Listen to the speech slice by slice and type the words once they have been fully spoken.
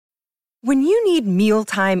When you need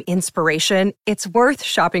mealtime inspiration, it's worth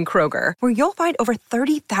shopping Kroger, where you'll find over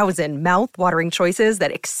 30,000 mouth-watering choices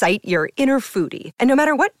that excite your inner foodie. And no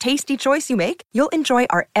matter what tasty choice you make, you'll enjoy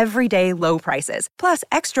our everyday low prices, plus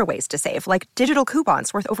extra ways to save, like digital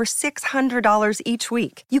coupons worth over $600 each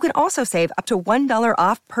week. You can also save up to $1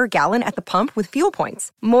 off per gallon at the pump with fuel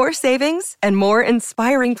points. More savings and more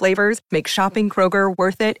inspiring flavors make shopping Kroger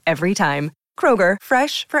worth it every time. Kroger,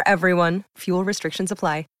 fresh for everyone. Fuel restrictions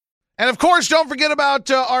apply. And, of course, don't forget about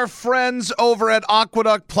our friends over at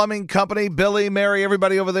Aqueduct Plumbing Company. Billy, Mary,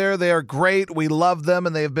 everybody over there, they are great. We love them,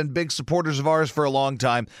 and they have been big supporters of ours for a long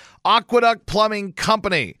time. Aqueduct Plumbing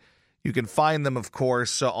Company. You can find them, of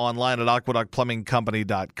course, online at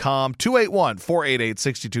aqueductplumbingcompany.com.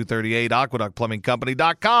 281-488-6238,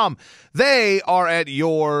 aqueductplumbingcompany.com. They are at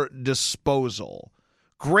your disposal.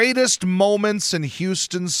 Greatest moments in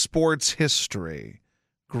Houston sports history.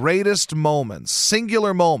 Greatest moments,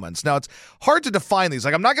 singular moments. Now, it's hard to define these.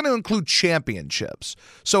 Like, I'm not going to include championships.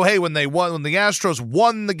 So, hey, when the Astros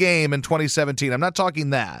won the game in 2017, I'm not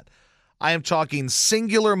talking that. I am talking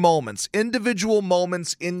singular moments, individual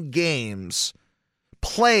moments in games,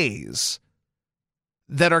 plays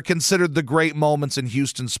that are considered the great moments in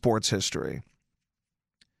Houston sports history.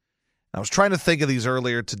 I was trying to think of these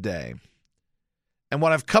earlier today. And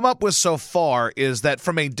what I've come up with so far is that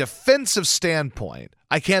from a defensive standpoint,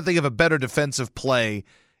 I can't think of a better defensive play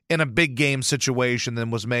in a big game situation than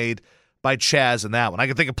was made by Chaz in that one. I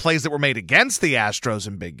can think of plays that were made against the Astros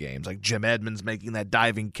in big games, like Jim Edmonds making that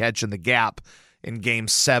diving catch in the gap in Game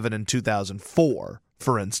 7 in 2004,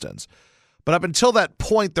 for instance. But up until that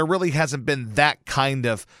point, there really hasn't been that kind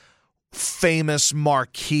of famous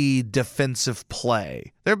marquee defensive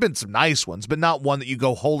play. There have been some nice ones, but not one that you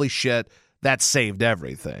go, holy shit, that saved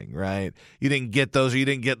everything, right? You didn't get those, or you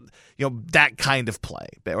didn't get, that kind of play,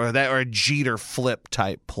 or a Jeter flip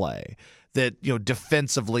type play that,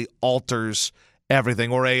 defensively alters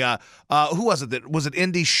everything. Or who was it? Was it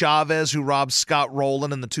Indy Chavez who robbed Scott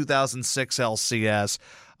Rowland in the 2006 LCS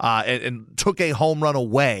and took a home run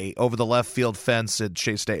away over the left field fence at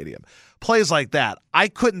Shea Stadium? Plays like that. I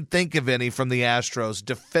couldn't think of any from the Astros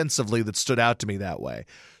defensively that stood out to me that way.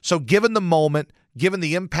 So given the moment, given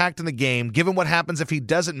the impact in the game, given what happens if he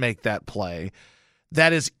doesn't make that play,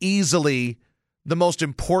 that is easily the most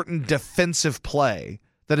important defensive play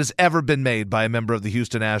that has ever been made by a member of the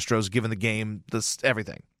Houston Astros, given the game,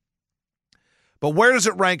 everything. But where does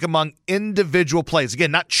it rank among individual plays?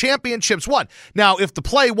 Again, not championships won. Now, if the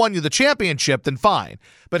play won you the championship, then fine.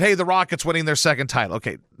 But hey, the Rockets winning their second title.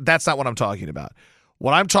 Okay, that's not what I'm talking about.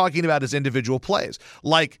 What I'm talking about is individual plays.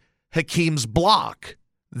 Like Hakeem's block.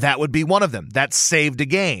 That would be one of them. That saved a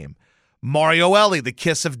game. Mario Elie, the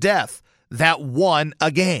kiss of death. That won a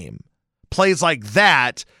game. Plays like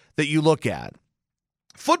that you look at.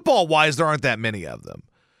 Football-wise, there aren't that many of them.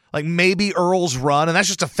 Like maybe Earl's run, and that's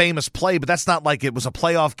just a famous play, but that's not like it was a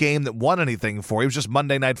playoff game that won anything for you. It was just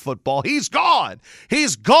Monday Night Football. He's gone.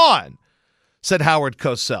 He's gone, said Howard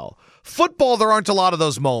Cosell. Football, there aren't a lot of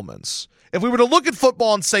those moments. If we were to look at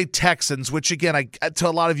football and say Texans, which again, to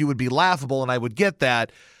a lot of you would be laughable, and I would get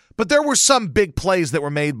that, but there were some big plays that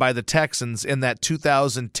were made by the Texans in that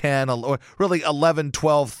 2010, or really 11,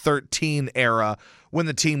 12, 13 era when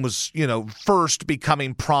the team was, first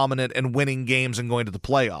becoming prominent and winning games and going to the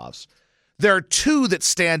playoffs. There are two that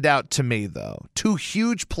stand out to me, though. Two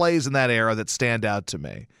huge plays in that era that stand out to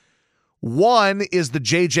me. One is the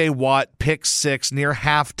J.J. Watt pick six near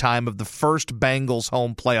halftime of the first Bengals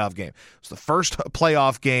home playoff game. It's the first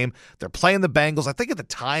playoff game. They're playing the Bengals. I think at the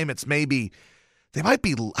time it's maybe, they might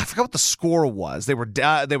be, I forgot what the score was. There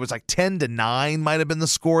was like 10-9 might have been the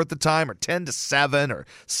score at the time, or 10-7 or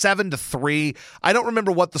 7-3. I don't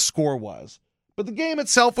remember what the score was. But the game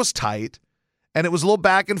itself was tight. And it was a little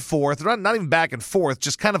back and forth, not even back and forth,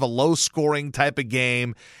 just kind of a low-scoring type of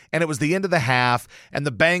game. And it was the end of the half, and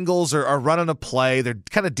the Bengals are running a play. They're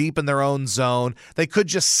kind of deep in their own zone. They could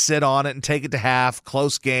just sit on it and take it to half,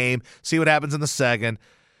 close game, see what happens in the second.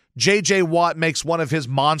 J.J. Watt makes one of his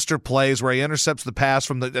monster plays where he intercepts the pass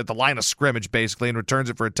from at the line of scrimmage, basically, and returns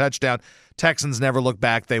it for a touchdown. Texans never look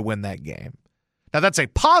back. They win that game. Now, that's a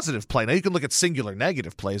positive play. Now, you can look at singular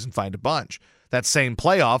negative plays and find a bunch. That same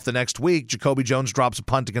playoff, the next week, Jacoby Jones drops a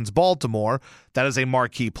punt against Baltimore. That is a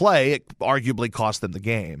marquee play. It arguably cost them the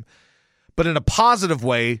game. But in a positive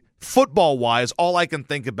way, football-wise, all I can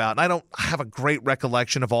think about, and I don't have a great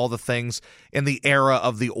recollection of all the things in the era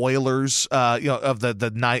of the Oilers, of the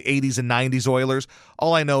 80s and 90s Oilers.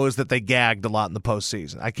 All I know is that they gagged a lot in the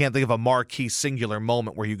postseason. I can't think of a marquee singular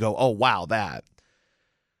moment where you go, oh, wow, that.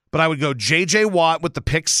 But I would go J.J. Watt with the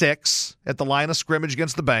pick six at the line of scrimmage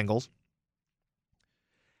against the Bengals.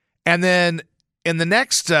 And then in the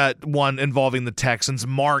next one involving the Texans,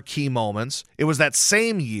 marquee moments, it was that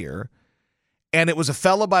same year, and it was a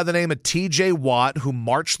fellow by the name of T.J. Watt who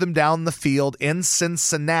marched them down the field in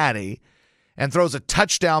Cincinnati and throws a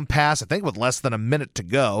touchdown pass, I think with less than a minute to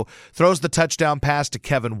go, throws the touchdown pass to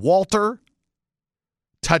Kevin Walter.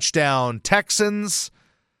 Touchdown Texans.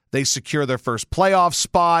 They secure their first playoff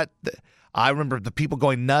spot. I remember the people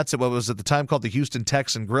going nuts at what was at the time called the Houston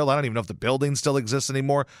Texan Grill. I don't even know if the building still exists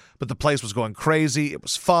anymore, but the place was going crazy. It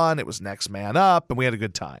was fun. It was next man up, and we had a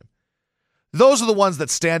good time. Those are the ones that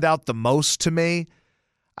stand out the most to me.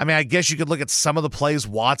 I mean, I guess you could look at some of the plays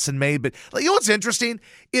Watson made, but you know what's interesting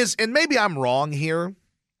is, and maybe I'm wrong here,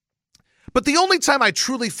 but the only time I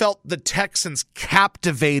truly felt the Texans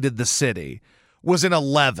captivated the city was in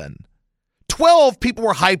 11. 12, people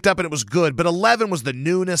were hyped up and it was good, but 11 was the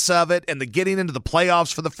newness of it and the getting into the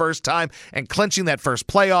playoffs for the first time and clinching that first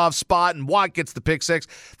playoff spot, and Watt gets the pick six.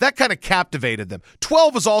 That kind of captivated them.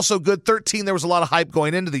 12 was also good. 13, there was a lot of hype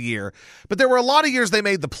going into the year, but there were a lot of years they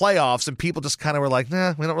made the playoffs and people just kind of were like,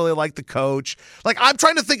 nah, we don't really like the coach. Like, I'm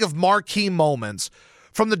trying to think of marquee moments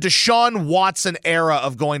from the Deshaun Watson era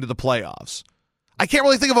of going to the playoffs. I can't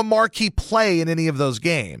really think of a marquee play in any of those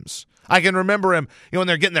games. I can remember him, when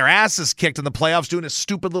they're getting their asses kicked in the playoffs, doing his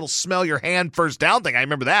stupid little smell your hand first down thing. I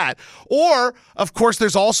remember that. Or, of course,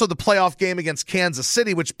 there's also the playoff game against Kansas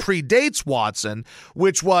City, which predates Watson,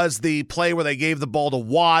 which was the play where they gave the ball to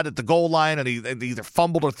Watt at the goal line, and he either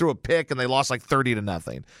fumbled or threw a pick, and they lost like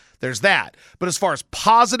 30-0. There's that. But as far as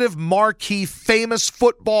positive, marquee, famous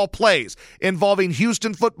football plays involving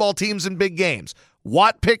Houston football teams in big games,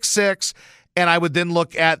 Watt pick six. And I would then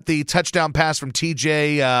look at the touchdown pass from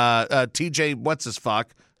TJ, what's his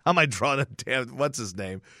fuck? How am I drawing it? Damn, what's his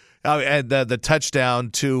name? And the touchdown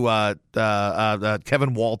to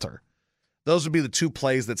Kevin Walter. Those would be the two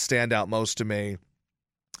plays that stand out most to me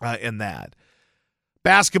in that.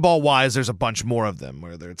 Basketball-wise, there's a bunch more of them,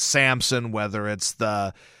 whether it's Samson, whether it's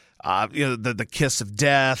the kiss of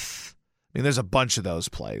death. I mean, there's a bunch of those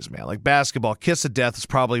plays, man. Like basketball, kiss of death is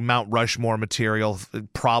probably Mount Rushmore material.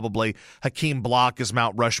 Probably Hakeem Block is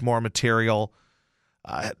Mount Rushmore material.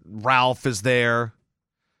 Ralph is there.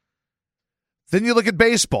 Then you look at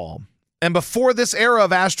baseball. And before this era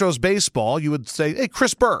of Astros baseball, you would say, hey,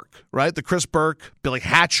 Chris Burke, right? The Chris Burke, Billy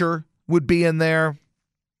Hatcher would be in there.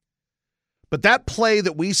 But that play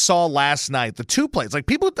that we saw last night, the two plays, like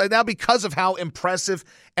people now, because of how impressive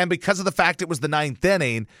and because of the fact it was the ninth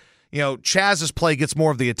inning, Chaz's play gets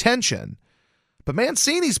more of the attention. But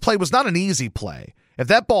Mancini's play was not an easy play. If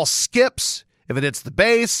that ball skips, if it hits the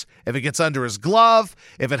base, if it gets under his glove,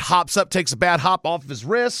 if it hops up, takes a bad hop off of his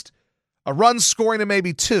wrist, a run scoring to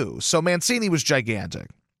maybe two. So Mancini was gigantic.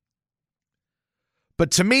 But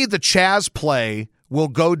to me, the Chaz play will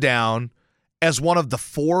go down as one of the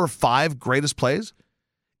 4 or 5 greatest plays.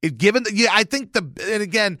 I think and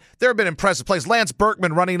again, there have been impressive plays. Lance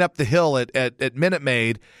Berkman running up the hill at Minute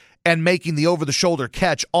Maid and making the over-the-shoulder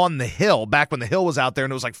catch on the hill back when the hill was out there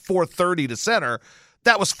and it was like 430 to center.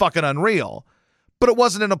 That was fucking unreal. But it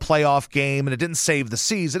wasn't in a playoff game and it didn't save the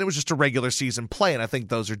season. It was just a regular season play, and I think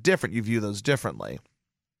those are different. You view those differently.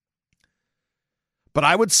 But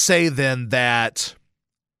I would say then that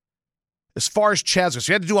as far as Chaz goes,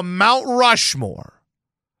 you had to do a Mount Rushmore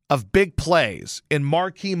of big plays in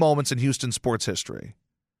marquee moments in Houston sports history.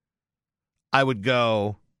 I would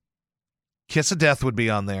go Kiss of Death would be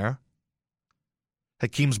on there.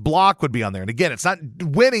 Hakeem's block would be on there. And again, it's not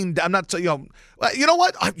winning. I'm not, you know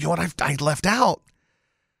what? I left out.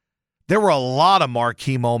 There were a lot of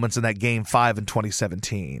marquee moments in that Game 5 in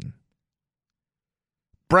 2017.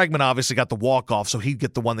 Bregman obviously got the walk-off, so he'd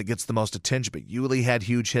get the one that gets the most attention, but Yuli had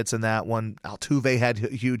huge hits in that one. Altuve had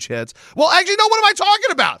huge hits. Well, actually, no, what am I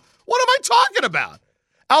talking about? What am I talking about?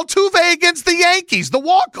 Altuve against the Yankees, the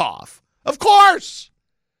walk-off. Of course.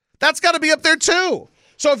 That's got to be up there, too.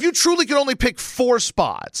 So if you truly could only pick 4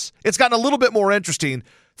 spots, it's gotten a little bit more interesting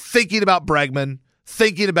thinking about Bregman,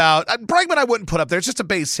 Bregman I wouldn't put up there. It's just a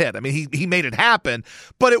base hit. I mean, he made it happen,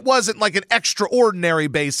 but it wasn't like an extraordinary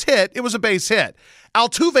base hit. It was a base hit.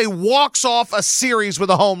 Altuve walks off a series with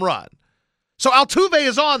a home run. So Altuve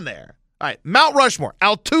is on there. All right, Mount Rushmore,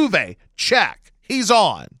 Altuve, check. He's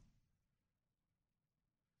on.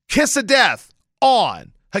 Kiss of Death,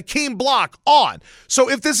 on. Hakeem Block, on. So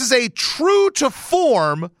if this is a true to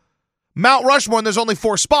form Mount Rushmore and there's only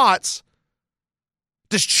 4 spots,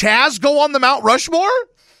 does Chaz go on the Mount Rushmore?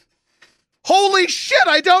 Holy shit,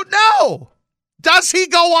 I don't know. Does he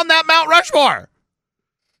go on that Mount Rushmore?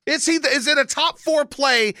 Is it a top 4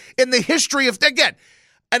 play in the history of, again,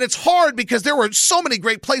 and it's hard because there were so many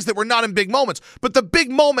great plays that were not in big moments, but the big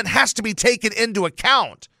moment has to be taken into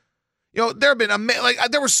account. There have been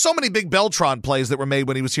there were so many big Beltran plays that were made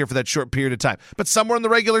when he was here for that short period of time. But somewhere in the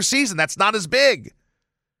regular season, that's not as big.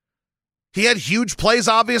 He had huge plays,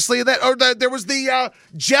 obviously. There was the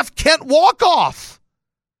Jeff Kent walk-off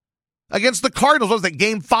against the Cardinals. What was that,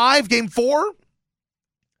 Game 5, Game 4? It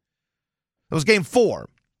was Game 4.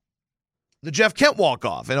 The Jeff Kent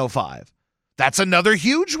walk-off in 2005. That's another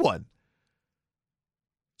huge one.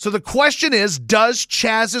 So the question is, does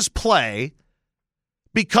Chaz's play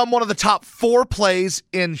become one of the top 4 plays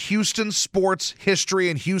in Houston sports history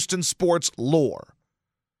and Houston sports lore?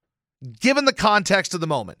 Given the context of the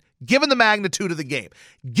moment, given the magnitude of the game,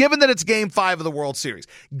 given that it's Game 5 of the World Series,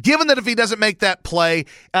 given that if he doesn't make that play,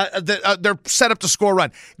 they're set up to score a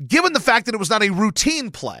run, given the fact that it was not a routine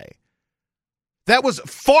play, that was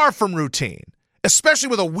far from routine, especially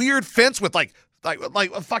with a weird fence with like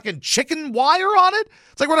a fucking chicken wire on it.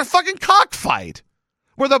 It's like we're in a fucking cockfight.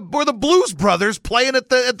 We're the Blues Brothers playing at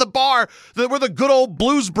the bar. We're the good old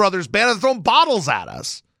Blues Brothers band and throwing bottles at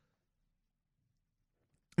us.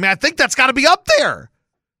 I mean, I think that's got to be up there.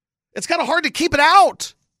 It's kind of hard to keep it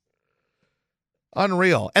out.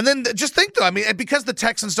 Unreal. And then just think, though, I mean, because the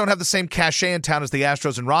Texans don't have the same cachet in town as the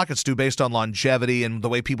Astros and Rockets do based on longevity and the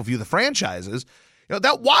way people view the franchises,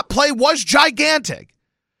 that Watt play was gigantic.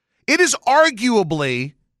 It is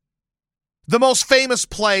arguably the most famous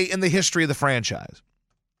play in the history of the franchise.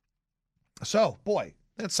 So, boy,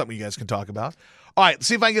 that's something you guys can talk about. All right, let's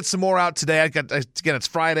see if I can get some more out today. Again, it's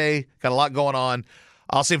Friday. Got a lot going on.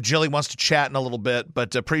 I'll see if Jilly wants to chat in a little bit,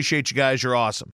 but appreciate you guys. You're awesome.